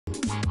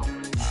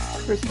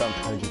Chris from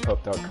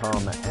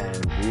Futuridium.com,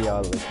 and we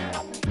are looking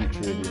at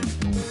Futuridium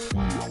EP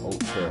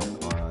Ultra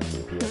on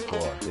the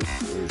PS4. This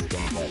is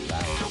going to get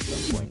loud at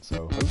some point, so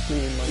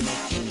hopefully in my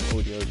next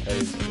audio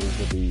case it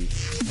will be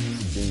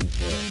streamed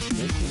here.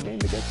 This is a game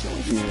that gets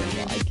noisy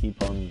and I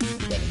keep on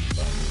getting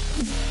from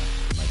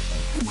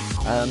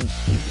microphone.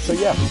 So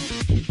yeah,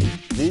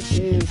 this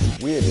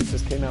is weird. It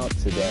just came out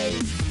today,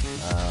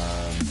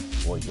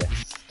 or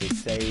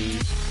yesterday,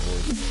 or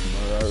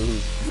tomorrow,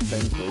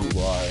 depends where you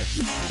are.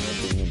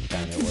 Being in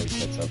Japan, it always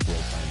sets up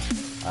real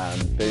time.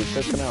 But it's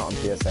just come out on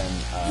PSN,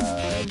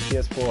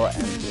 PS4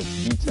 and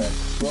Vita,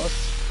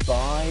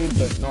 cross-buy,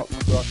 but not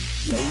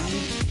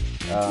cross-save,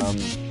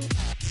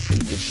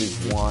 which is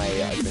why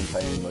I've been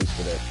playing most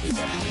of it this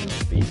afternoon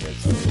on Vita,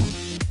 so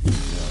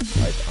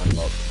I've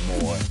unlocked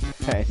more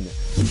than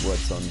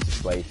what's on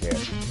display here.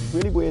 It's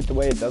really weird the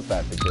way it does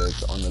that,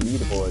 because on the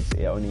leaderboards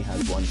it only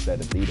has one set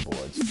of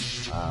leaderboards,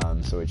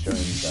 so it's showing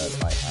that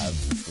I have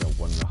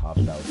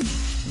 1,500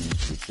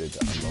 views, which should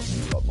unlock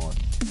me a lot more.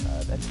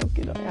 That's how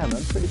good I am.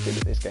 I'm pretty good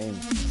at this game.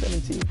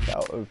 17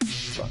 out of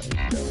 5,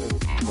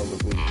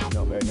 probably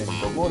not very many,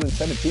 but more than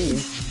 17,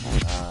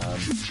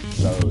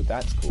 so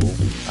that's cool.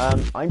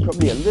 I'm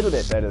probably a little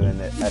bit better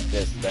at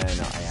this than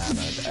I am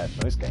at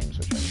most games,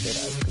 which I'm good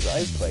at, because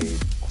I've played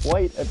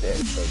quite a bit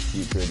of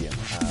Futuridium.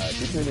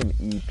 Futuridium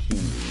EP,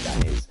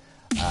 that is.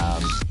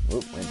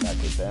 Went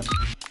backwards there.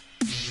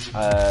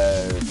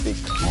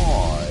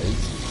 Because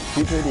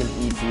Futuridium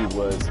EP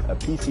was a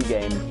PC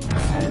game,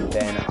 and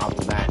then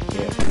after that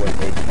it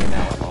came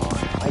out on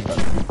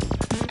iPhone.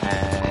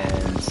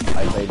 And I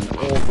played an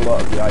awful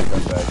lot of the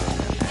iPhone version,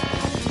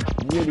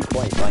 and really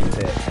quite liked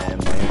it, and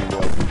my only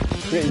real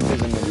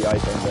criticism of the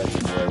iPhone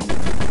version was,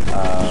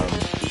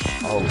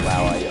 oh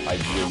wow, I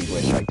really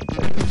wish I could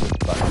play this with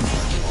buttons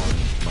on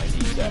my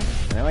Vita.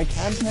 Now I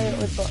can play it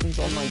with buttons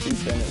on my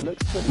Vita, and it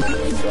looks pretty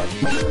good, so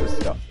I've extra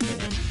stuff in it.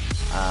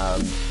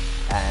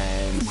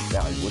 And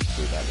yeah, I would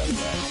do that level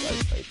there.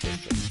 I played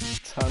this a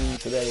ton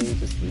today,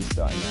 just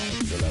restarting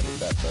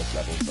that first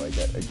level, so I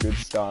get a good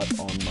start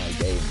on my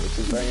game, which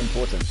is very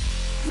important.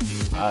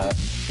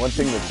 One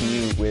thing that's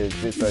new with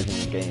this version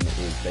of the game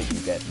is that you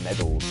get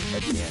medals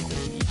at the end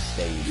of each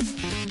stage.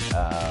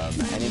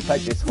 And in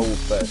fact, this whole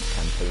first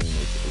campaign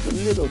is a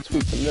little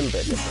tweaked, a little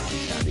bit different than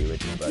how the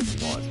original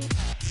version was.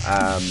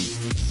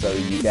 So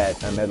you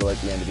get a medal at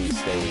the end of each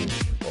stage,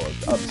 or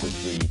up to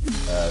 3,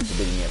 for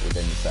beating it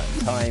within a certain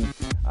time,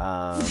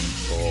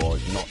 for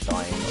not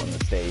dying on the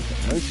stage,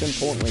 and most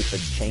importantly for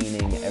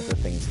chaining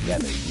everything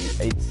together.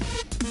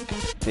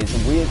 There's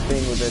a weird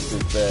thing with this,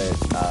 is that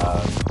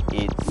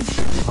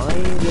it's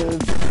kind of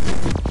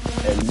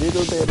a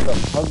little bit of a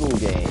puzzle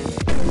game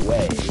in a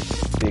way,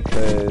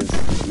 because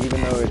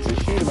even though it's a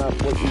shoot 'em up,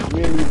 what you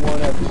really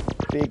want to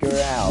figure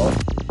out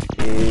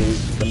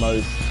is the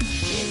most...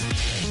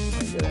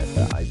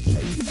 I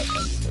take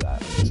offense to that.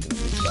 I'm just going to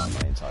restart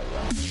my entire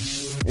run.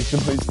 It's the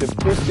most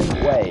efficient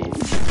way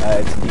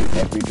to beat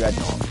every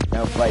Dreadnought.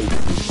 Now, like,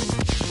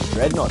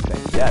 Dreadnought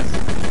thing, yes,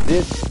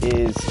 this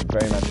is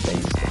very much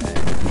based, and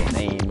the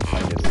name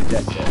kind of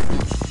suggests it,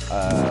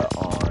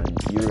 on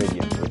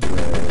Futuridium, which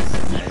was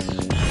an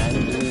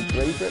Andrew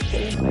Graybrit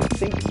game, I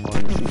think,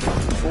 on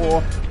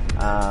C64.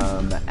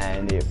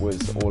 And it was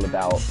all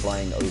about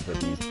flying over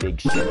these big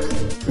ships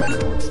and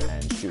dreadnoughts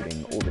and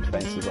shooting all the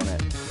defenses on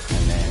it,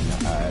 and then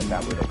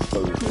that would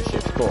expose the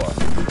ship's core.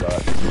 You go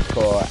up the ship's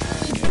core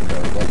and you go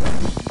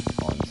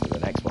on to the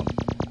next one.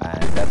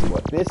 And that's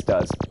what this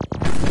does,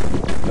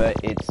 but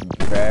it's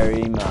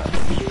very much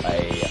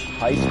a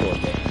high score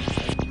game,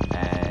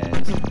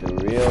 and the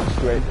real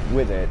trick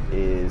with it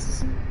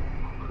is,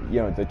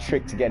 the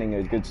trick to getting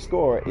a good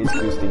score is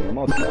boosting your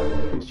multiplier.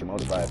 You boost your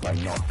multiplier by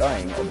not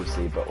dying,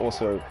 obviously, but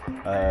also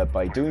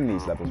by doing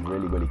these levels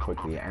really, really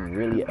quickly and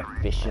really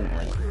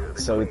efficiently.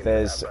 So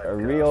there's the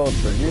real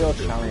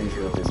challenge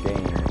with this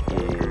game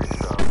is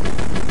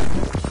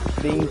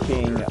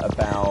thinking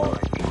about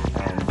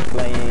and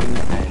playing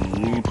and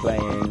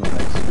replaying. When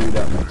I screwed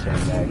up my chain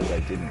there because I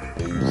didn't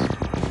boost,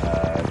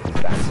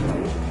 because that's not a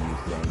new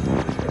thing.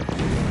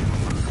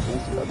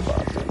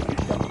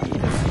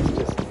 It's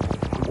just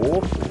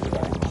awful.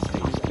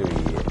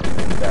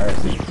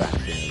 Embarrassing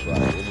fashion as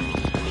well, isn't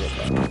it?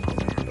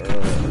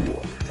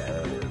 Terrible.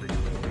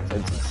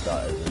 Let's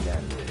start over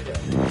again.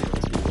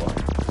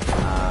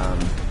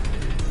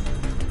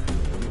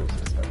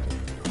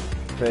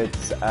 But,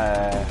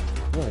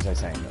 what was I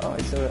saying? Oh, I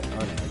got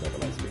the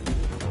light screen.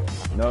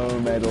 No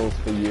medals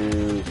for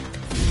you.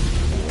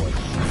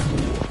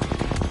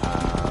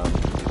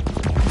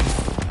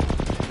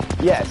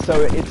 Yeah, so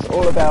it's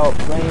all about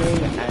playing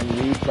and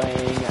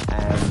replaying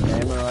and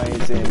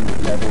memorizing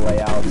level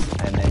layouts,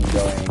 and then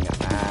going,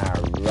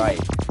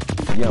 right.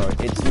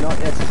 It's not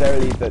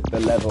necessarily that the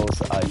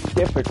levels are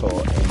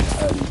difficult in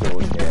early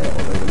doors here,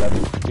 although the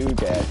levels do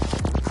get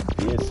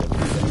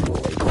fearsomely difficult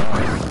later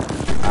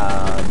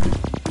on.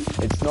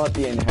 It's not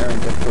the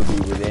inherent difficulty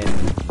within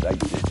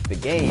the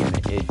game,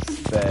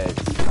 it's that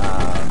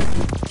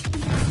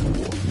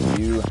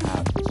you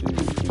have to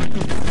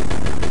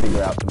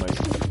figure out the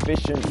most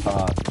efficient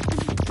path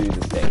to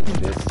the stage.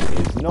 This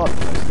is not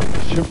the most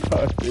efficient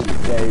part of the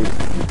stage,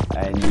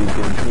 and you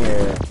can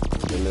hear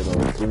the little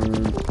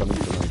boom coming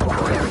from the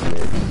corner,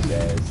 which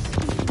says,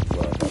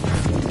 well,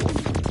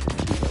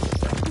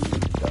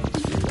 don't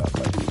screw up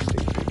by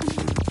boosting to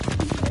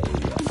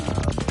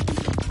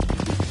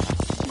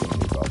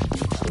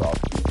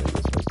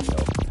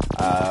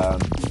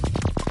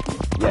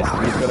yes,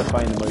 you've got to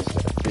find the most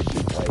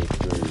efficient way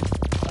through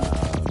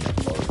of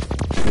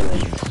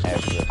killing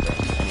everything.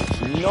 And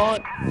it's not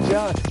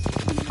just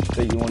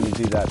that you want to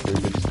do that for a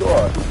good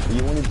score, but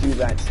you want to do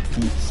that to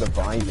keep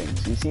surviving.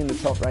 So you see in the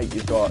top right,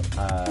 you've got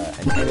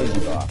an energy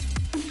bar.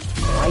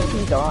 I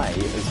can die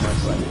as much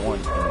as I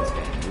want in this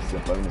game. This is a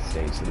bonus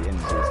stage, so the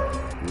energy is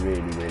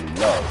really, really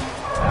low.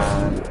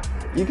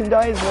 You can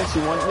die as much as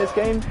you want in this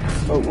game,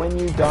 but when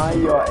you die,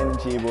 your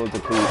energy will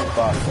deplete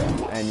faster,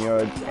 and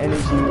your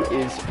energy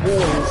is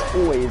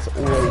always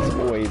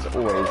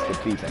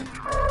depleting.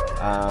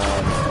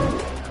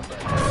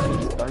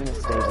 These bonus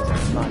stages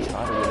are much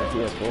harder with a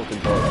PS4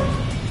 controller.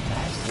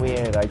 That's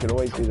weird. I could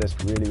always do this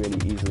really,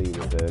 really easily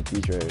with the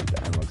Future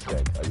analog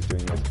stick. I was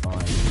doing this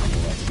fine.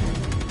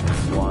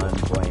 1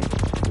 point.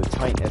 The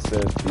tightness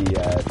of the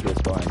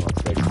PS4 analog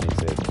stick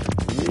makes it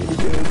really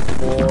good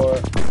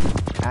for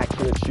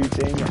accurate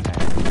shooting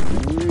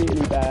and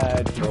really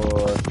bad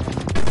for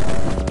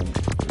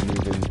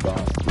moving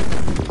fast.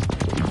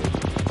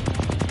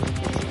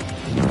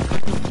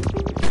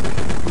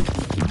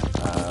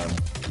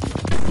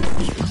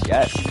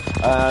 Yes.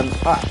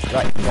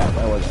 Right. Yeah,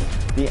 where was it?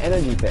 The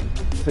energy thing.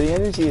 So the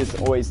energy is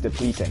always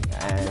depleting,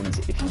 and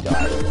if you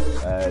die,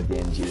 the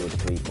energy will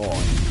deplete more.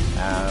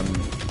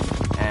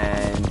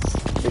 And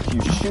if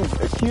you shoot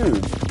a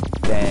cube,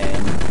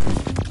 then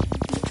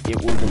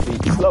it will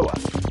deplete slower.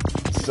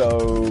 So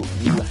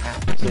you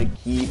have to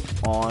keep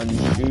on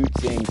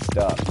shooting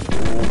stuff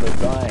all the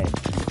time.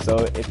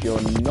 So if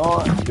you're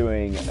not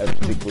doing a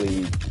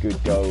particularly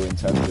good go in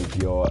terms of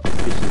your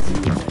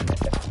efficiency and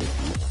efficacy,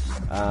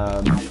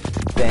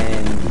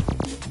 then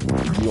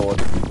you're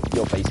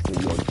basically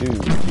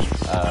doomed,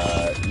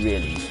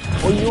 really.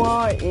 Or you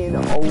are in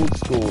old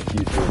school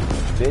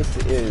Futuridium. This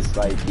is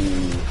like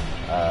the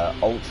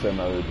Ultra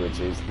mode, which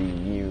is the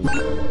new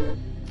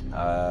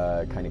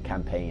kind of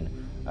campaign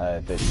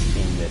that's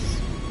in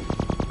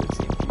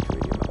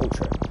Futuridium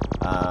Ultra.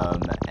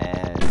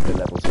 And the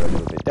levels are a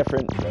little bit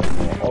different, there are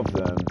more of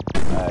them.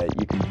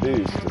 You can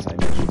boost, as I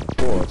mentioned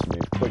before, to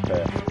move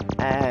quicker,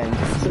 and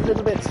it's a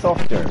little bit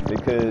softer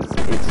because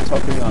it's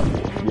topping up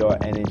your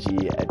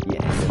energy at the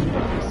end of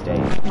every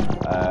stage,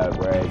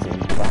 whereas in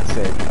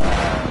classic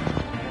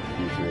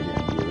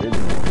Futuridium, the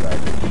original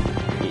version,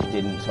 it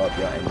didn't top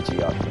your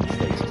energy up from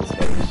stage to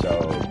stage. So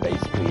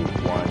basically,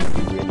 one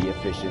really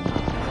efficient,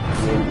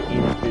 really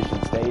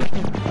inefficient stage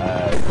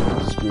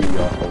will screw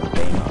your whole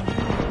game up.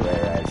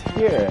 Whereas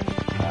here,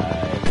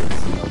 it's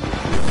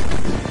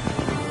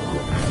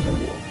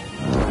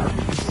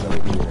so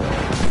here.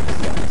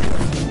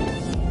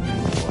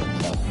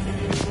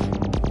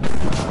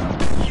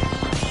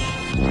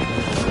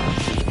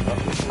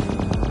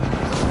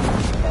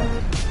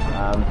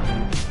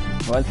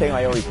 One thing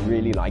I always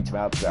really liked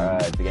about the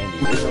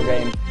original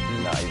game,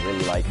 that I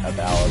really like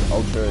about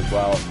Ultra as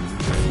well,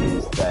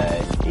 is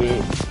that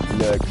it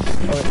looks,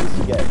 or at least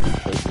you get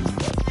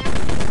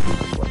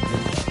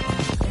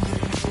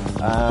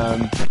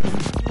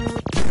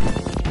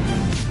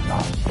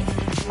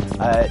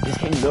this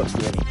game looks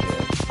really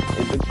good.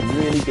 It looks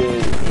really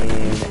good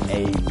in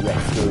a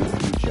retro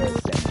future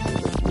sense. It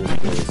looks really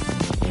good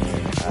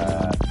in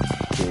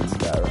kids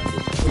that are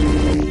under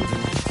 20.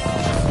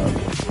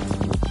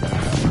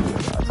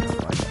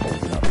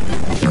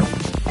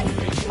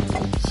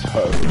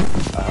 So,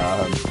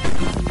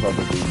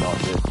 probably not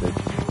the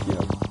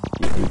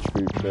age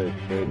group that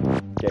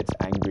gets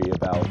angry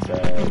about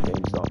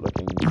games not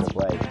looking to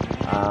play.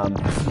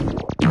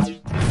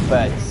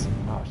 But,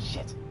 oh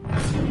shit.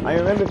 I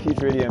remember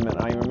Futuridium, and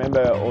I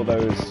remember all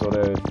those sort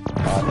of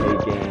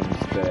arcade games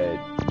that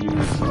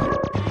used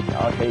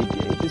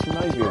it just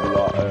reminds me of a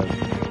lot of,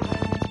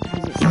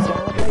 is it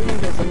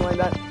Starblade or something like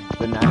that?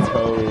 The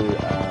Namco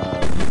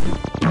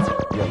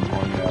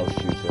on-rail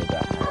shooter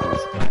that had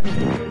these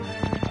polygons,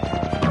 and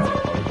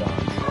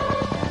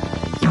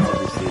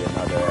obviously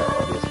another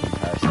obvious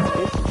comparison.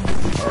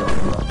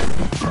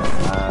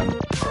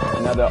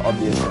 Another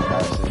obvious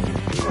comparison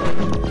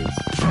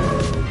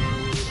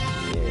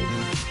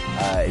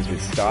is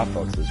with Star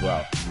Fox as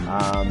well.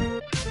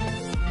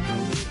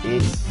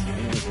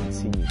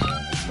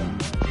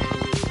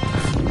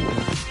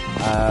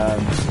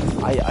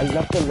 I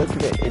love the look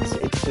of it.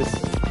 It's just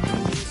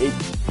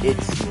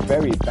it's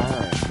very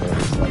barren, but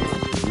it's like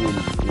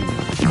really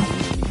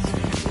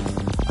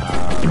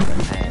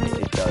and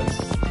it does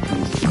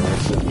these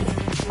awesome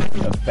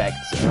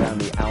effects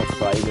around the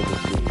outside of the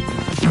screen.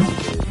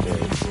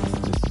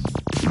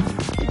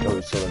 It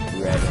goes sort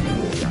of red and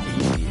really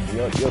easy.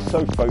 You're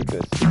so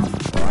focused,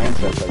 or I am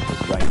so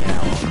focused right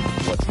now on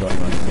what's going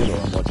on in the middle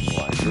and watching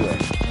what I'm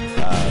doing.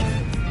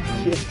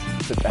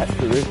 That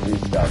periphery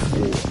stuff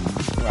is,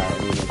 well, I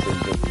mean, it's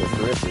just the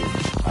periphery.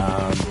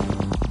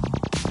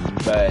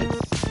 but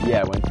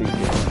yeah, when things get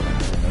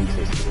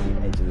noticed at the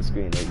edge of the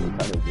screen, it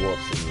kind of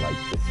warps in like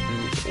this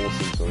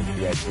awesome sort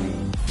of red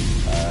green,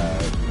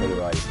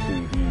 polarized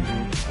 3D,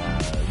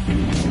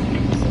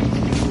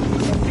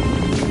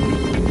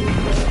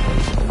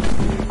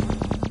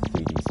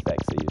 3D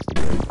specs they used to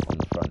give on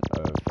the front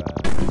of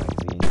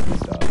magazines and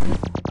stuff.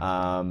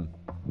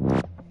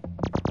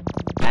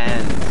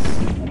 And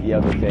the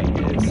other thing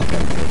is,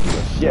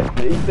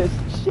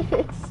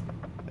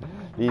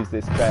 leave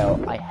this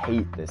trail. I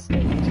hate this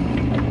stage. I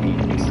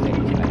hate this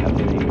stage. I have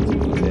been able to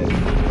beat it,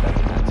 but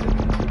I've had to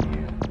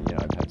continue. You know,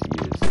 I've had to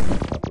use a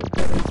couple of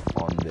credits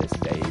on this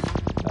stage.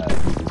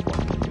 This is one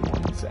of the new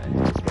ones, and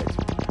it just gets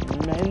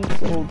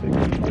mental. The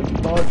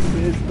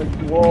boxes, the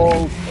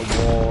walls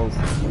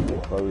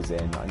close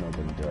in. I'm not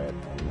going to do it,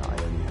 and I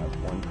only have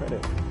 1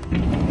 credit.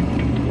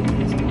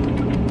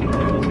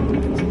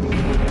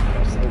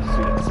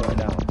 Slow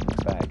down.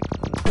 Back.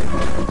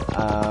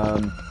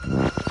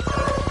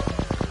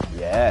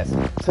 Yes.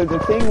 So the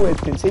thing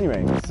with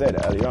continuing, as I said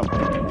earlier on,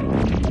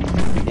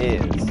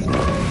 is... shit.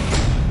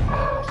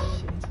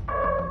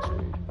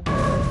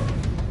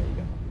 There you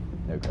go.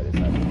 No credits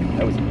left.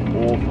 That was an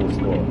awful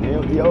score.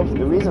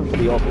 The reason for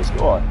the awful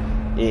score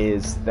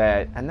is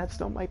that... And that's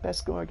not my best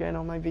score again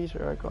on my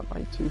Vita. I got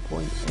like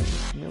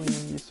 2.8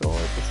 million you saw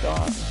at the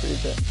start. I'm pretty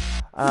sure.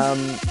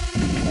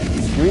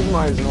 The reason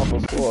why it was an awful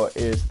score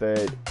is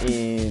that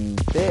in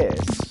this,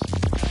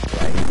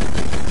 right,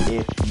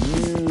 if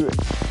you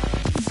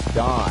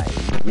die,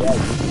 yeah, you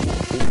can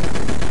continue.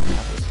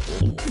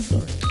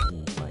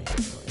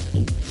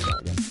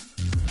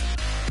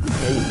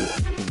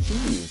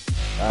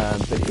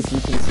 But if you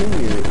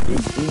continue,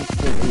 it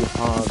instantly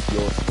halves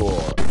your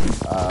score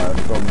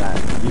from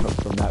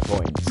that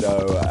point. So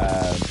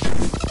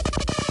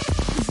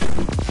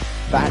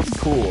that's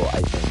cool,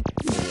 I think,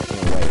 in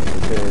a way,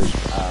 because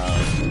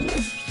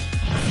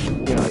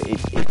you know, it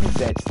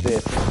sets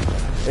this.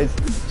 It's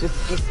just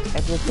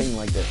everything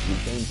like this.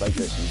 With games like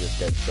this, you just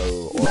get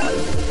so, or I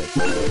just get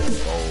so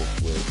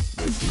involved with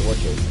score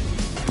chasing,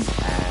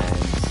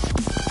 and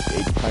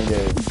it kind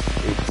of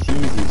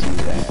teases you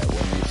there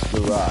when you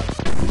screw up.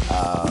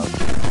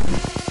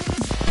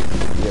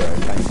 You know,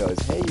 it kind of goes,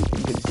 hey, you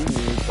can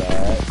continue,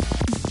 but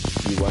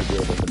you won't be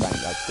able to bank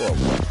that score.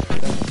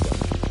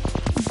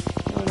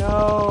 Oh no,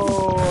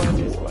 I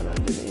just went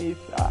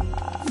underneath.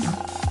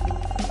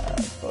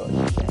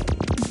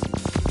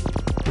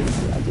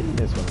 I didn't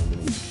miss one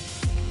underneath.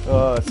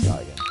 Oh, let's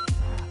start again.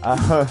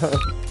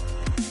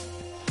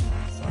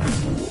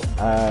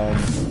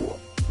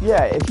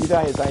 Yeah, if you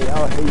die, it's like,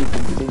 oh, hey, you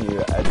can continue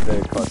at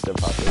the cost of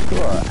half your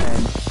score.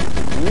 And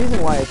the reason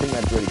why I think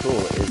that's really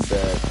cool is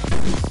that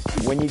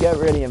when you get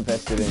really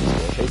invested in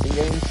score chasing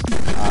games,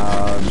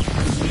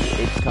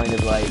 it's kind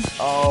of like,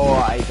 oh,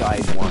 I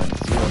died once.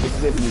 You know,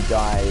 because if you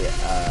die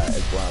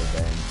as well,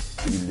 then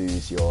you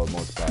lose your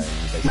multiplier and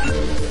you basically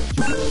lose your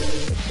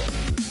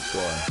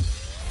score.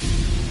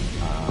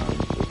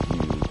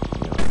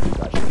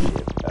 Crash your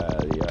ship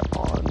earlier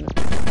on,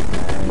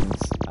 and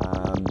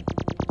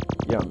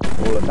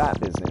all of that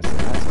business, and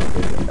that's not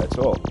good at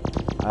all.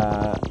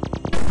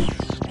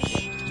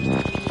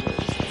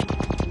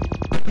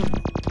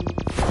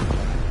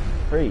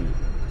 Free.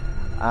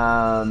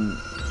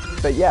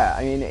 But yeah, I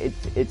mean,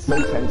 it's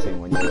so tempting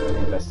when you're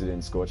invested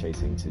in score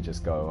chasing to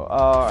just go,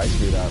 oh, I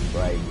screwed up,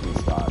 right,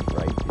 restart.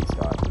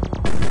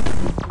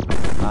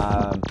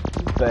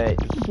 But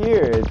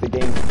here, the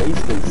game's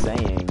basically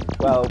saying,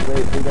 well,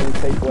 we're going to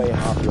take away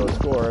half your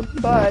score,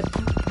 but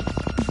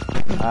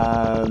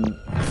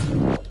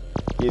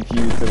give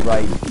you the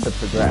right to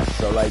progress.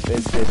 So, like,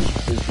 there's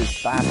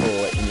this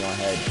battle in your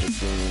head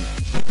between,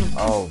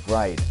 oh,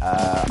 right,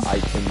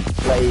 I can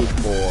play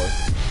for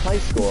high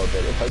score,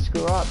 but if I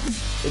screw up,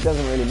 it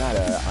doesn't really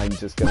matter. I'm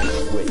just going to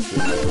switch to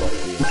the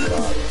velocity and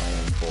start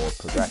playing for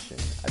progression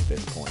at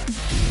this point.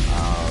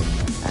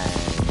 And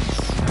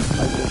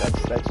I think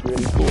that's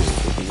really cool,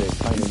 because it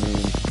kind of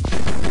means,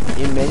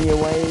 in many a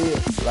way,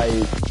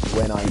 like,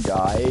 when I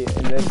die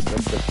in this,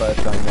 that's the first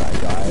time that I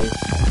die,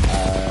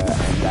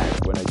 and that's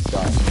when I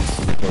start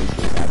using the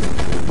cases having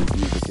to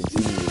use a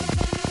continue.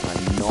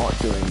 I'm not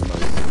doing the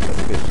most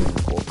efficient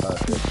or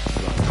perfect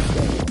run of the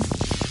game.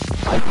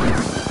 I can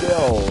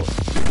still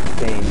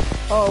think,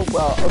 oh,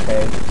 well,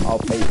 okay, I'll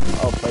play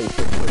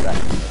for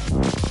progression.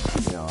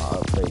 You know,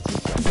 I'll play to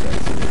try and get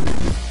to,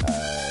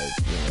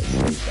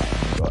 stage that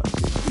I've got to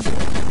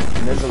before.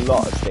 And there's a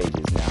lot of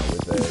stages now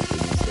with the new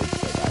stages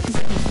they've added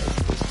in. There's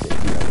this big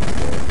one of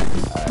them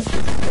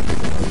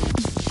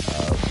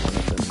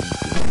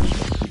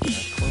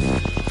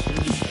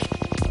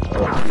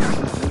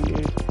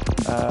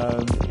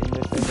in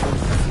this instance.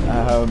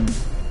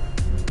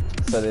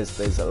 So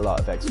there's a lot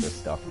of extra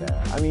stuff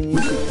there. I mean, you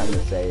could kind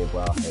of say,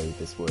 well, hey,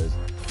 this was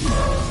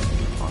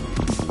on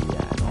PC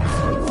and on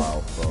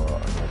mobile for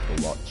an awful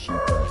lot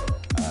cheaper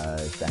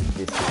than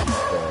this is,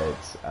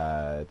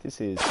 but this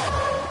is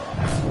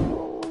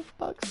 $12,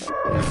 I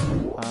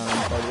think,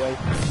 by the way.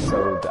 So,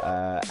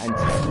 and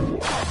 $10,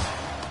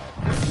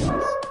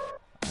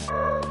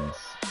 and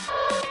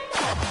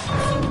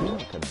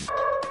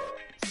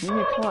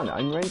You can't.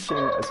 I'm wrenching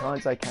as hard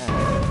as I can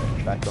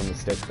back on the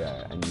stick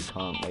there, and you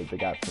can't make the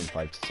gap from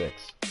 5 to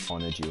 6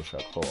 on a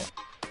DualShock 4.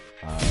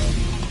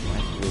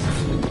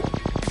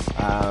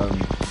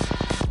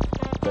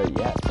 But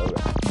yeah, so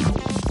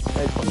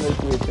it's one of those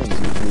weird things.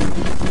 Usually,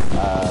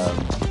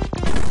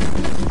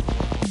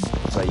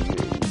 it's like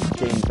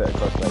games that are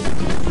cross-played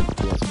between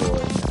PS4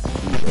 and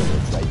Vita.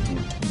 It's like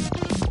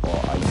or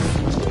I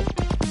used to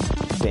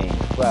think,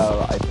 well,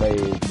 I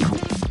played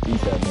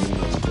Vita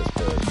mainly just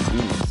for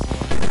convenience.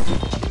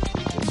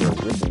 It's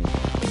always with me.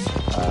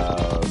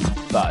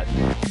 But,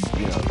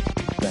 you know,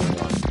 playing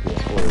on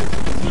PS4 is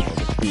more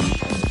the key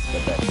and it's the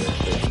better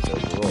experience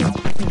overall.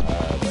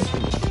 But I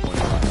think this is one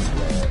time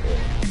where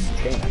this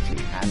game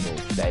actually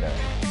handles better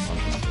on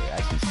Vita. It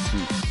actually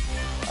suits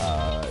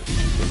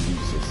the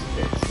user's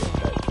fits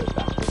that game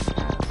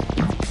has.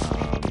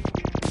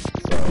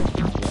 So,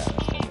 yeah,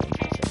 that's kind of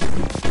interesting.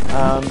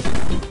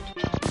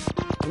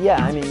 Yeah,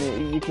 I mean,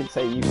 you could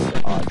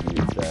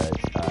argue that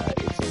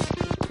it's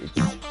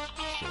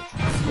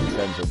in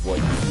terms of what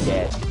you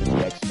get for the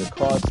extra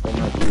cost, there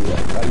might be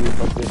value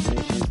proposition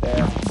issues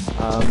there.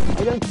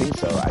 I don't think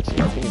so,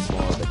 actually. I think it's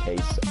more of a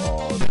case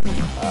of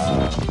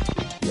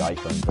the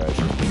iPhone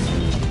version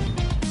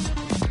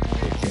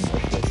fits in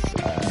with this, fits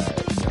in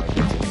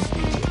with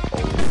the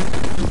old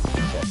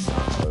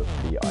chestnut of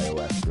the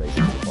iOS race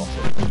to the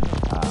bottom.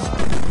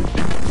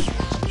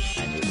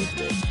 And it was a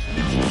bit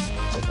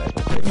the type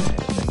of thing and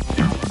everything.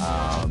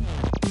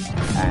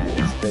 And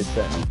there's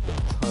certainly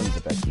tons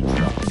of extra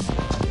stuff in here.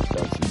 It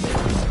does look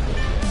like it,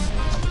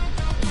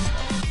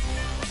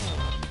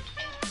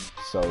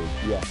 so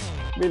yeah,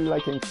 really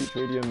liking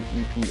Futuridium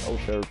EP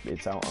Ultra.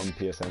 It's out on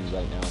PSN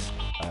right now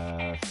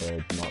for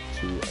not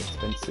too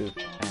expensive,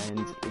 and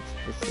it's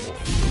the same.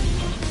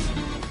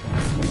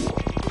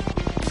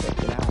 Check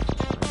it out.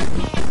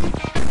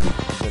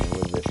 I don't know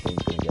whether this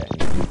game's gonna get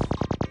any.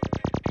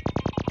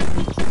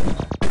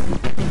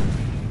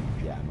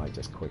 Yeah, I might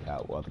just quick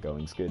out while the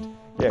going's good.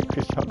 Yeah,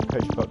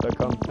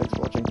 ChrisJohn.com. Thanks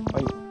for watching.